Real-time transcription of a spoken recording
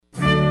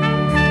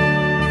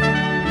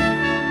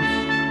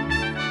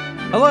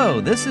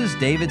Hello, this is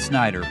David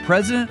Snyder,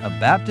 President of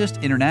Baptist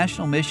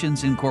International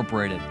Missions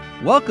Incorporated,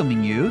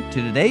 welcoming you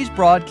to today's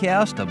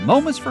broadcast of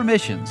Moments for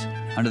Missions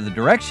under the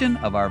direction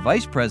of our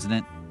Vice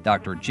President,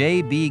 Dr.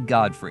 J.B.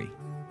 Godfrey.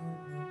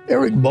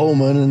 Eric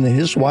Bowman and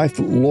his wife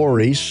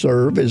Lori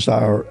serve as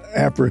our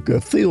Africa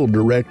Field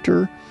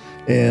Director,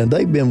 and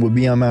they've been with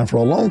BMI for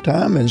a long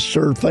time and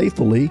served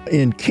faithfully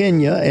in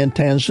Kenya and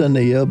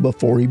Tanzania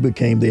before he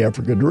became the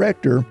Africa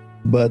Director.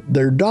 But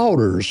their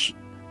daughters,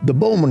 the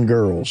Bowman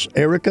girls,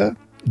 Erica,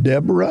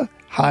 Deborah,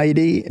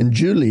 Heidi, and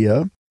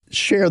Julia,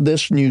 share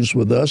this news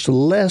with us,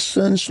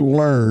 lessons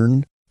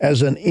learned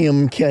as an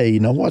MK.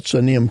 Now, what's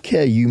an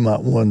MK, you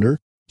might wonder?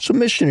 It's a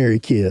missionary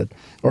kid,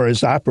 or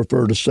as I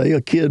prefer to say,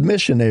 a kid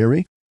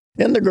missionary.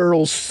 And the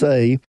girls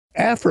say,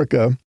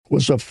 Africa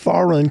was a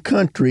foreign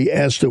country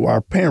as to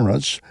our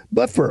parents,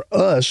 but for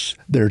us,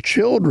 their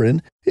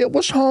children, it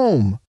was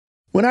home.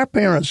 When our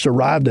parents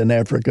arrived in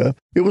Africa,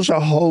 it was a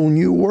whole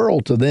new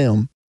world to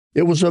them.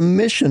 It was a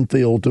mission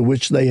field to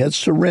which they had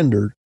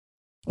surrendered.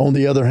 On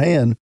the other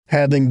hand,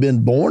 having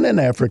been born in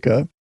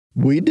Africa,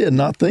 we did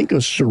not think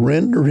of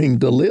surrendering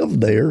to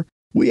live there.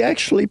 We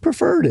actually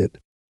preferred it.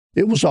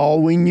 It was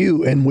all we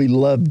knew, and we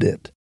loved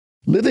it.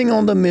 Living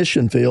on the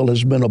mission field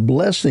has been a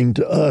blessing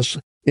to us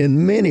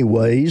in many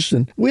ways,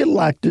 and we'd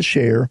like to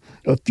share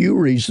a few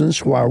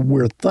reasons why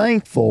we're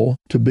thankful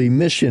to be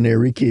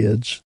missionary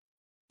kids.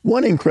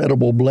 One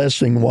incredible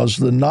blessing was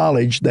the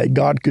knowledge that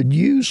God could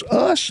use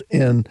us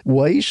in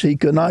ways He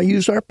could not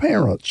use our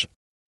parents.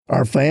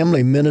 Our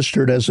family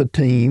ministered as a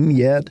team,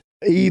 yet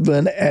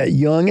even at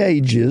young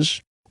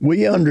ages,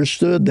 we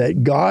understood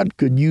that God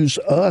could use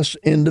us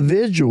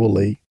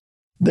individually.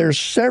 There's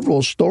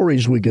several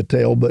stories we could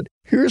tell, but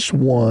here's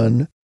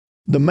one.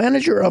 The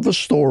manager of a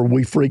store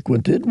we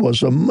frequented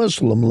was a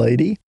Muslim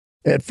lady.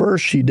 At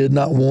first, she did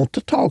not want to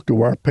talk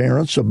to our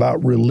parents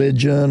about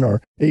religion or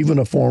even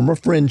a form of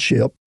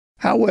friendship.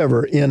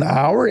 However, in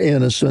our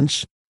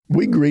innocence,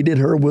 we greeted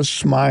her with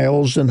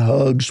smiles and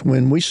hugs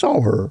when we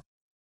saw her.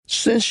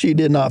 Since she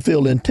did not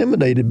feel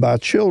intimidated by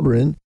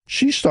children,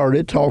 she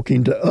started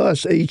talking to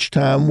us each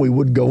time we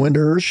would go into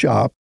her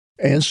shop,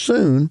 and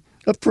soon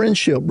a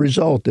friendship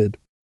resulted.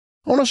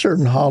 On a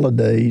certain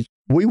holiday,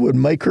 we would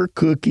make her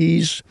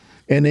cookies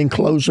and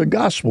enclose a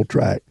gospel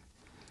tract.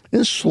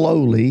 And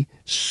slowly,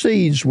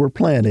 seeds were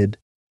planted.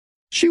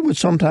 She would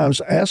sometimes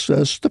ask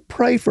us to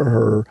pray for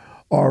her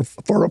or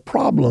for a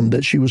problem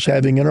that she was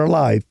having in her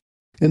life.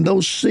 And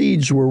those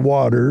seeds were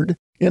watered,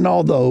 and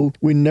although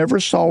we never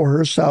saw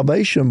her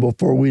salvation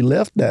before we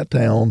left that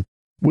town,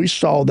 we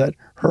saw that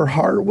her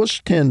heart was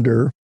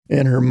tender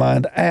and her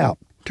mind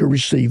apt to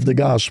receive the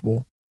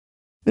gospel.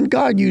 And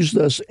God used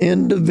us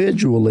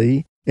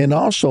individually and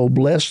also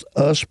blessed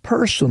us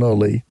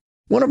personally.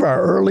 One of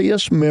our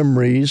earliest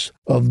memories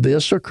of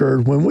this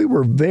occurred when we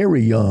were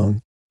very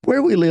young.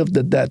 Where we lived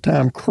at that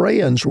time,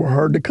 crayons were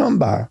hard to come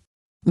by.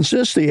 And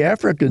since the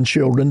African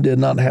children did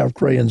not have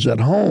crayons at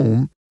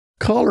home,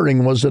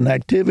 coloring was an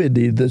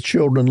activity the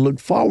children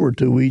looked forward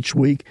to each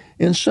week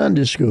in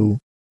Sunday school.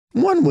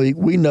 One week,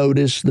 we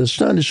noticed the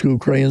Sunday school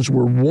crayons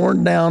were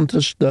worn down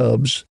to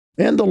stubs,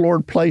 and the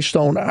Lord placed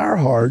on our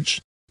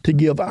hearts to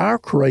give our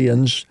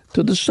crayons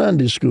to the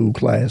Sunday school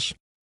class.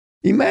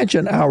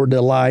 Imagine our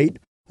delight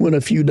when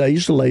a few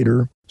days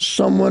later,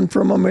 someone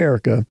from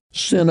America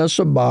sent us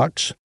a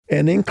box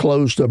and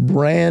enclosed a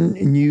brand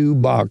new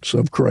box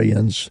of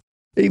crayons.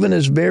 Even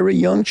as very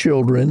young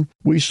children,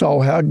 we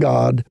saw how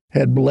God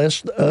had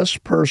blessed us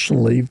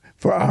personally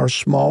for our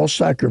small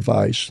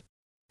sacrifice.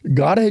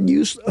 God had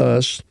used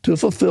us to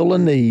fulfill a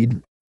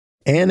need,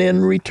 and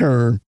in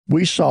return,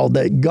 we saw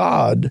that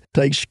God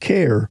takes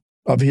care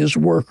of His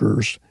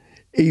workers,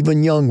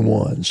 even young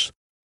ones.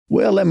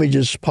 Well, let me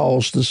just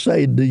pause to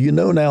say, do you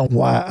know now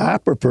why I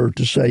prefer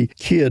to say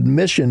kid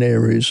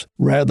missionaries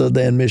rather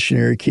than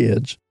missionary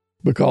kids?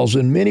 Because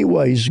in many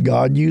ways,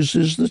 God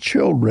uses the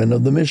children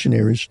of the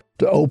missionaries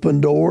to open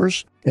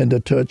doors and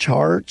to touch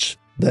hearts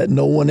that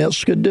no one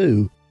else could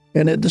do.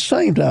 And at the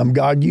same time,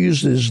 God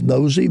uses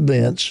those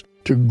events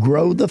to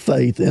grow the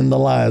faith in the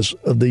lives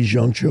of these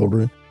young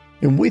children.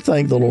 And we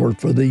thank the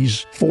Lord for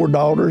these 4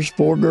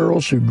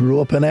 girls who grew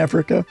up in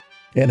Africa,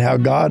 and how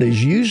God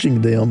is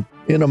using them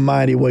in a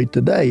mighty way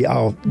today.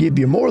 I'll give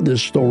you more of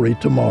this story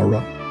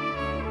tomorrow.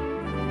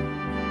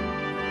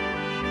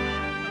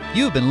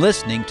 You've been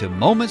listening to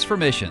Moments for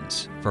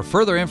Missions. For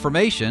further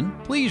information,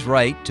 please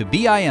write to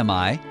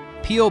BIMI,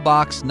 P.O.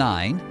 Box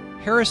 9,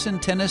 Harrison,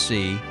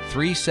 Tennessee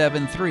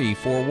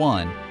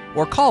 37341,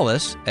 or call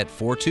us at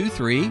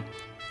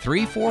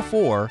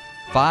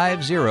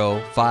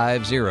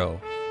 423-344-5050.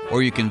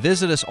 Or you can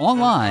visit us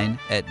online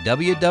at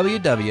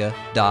www.bimi.org.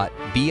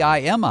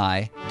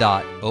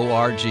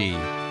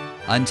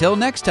 Until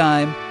next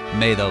time,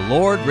 may the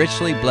Lord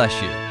richly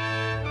bless you.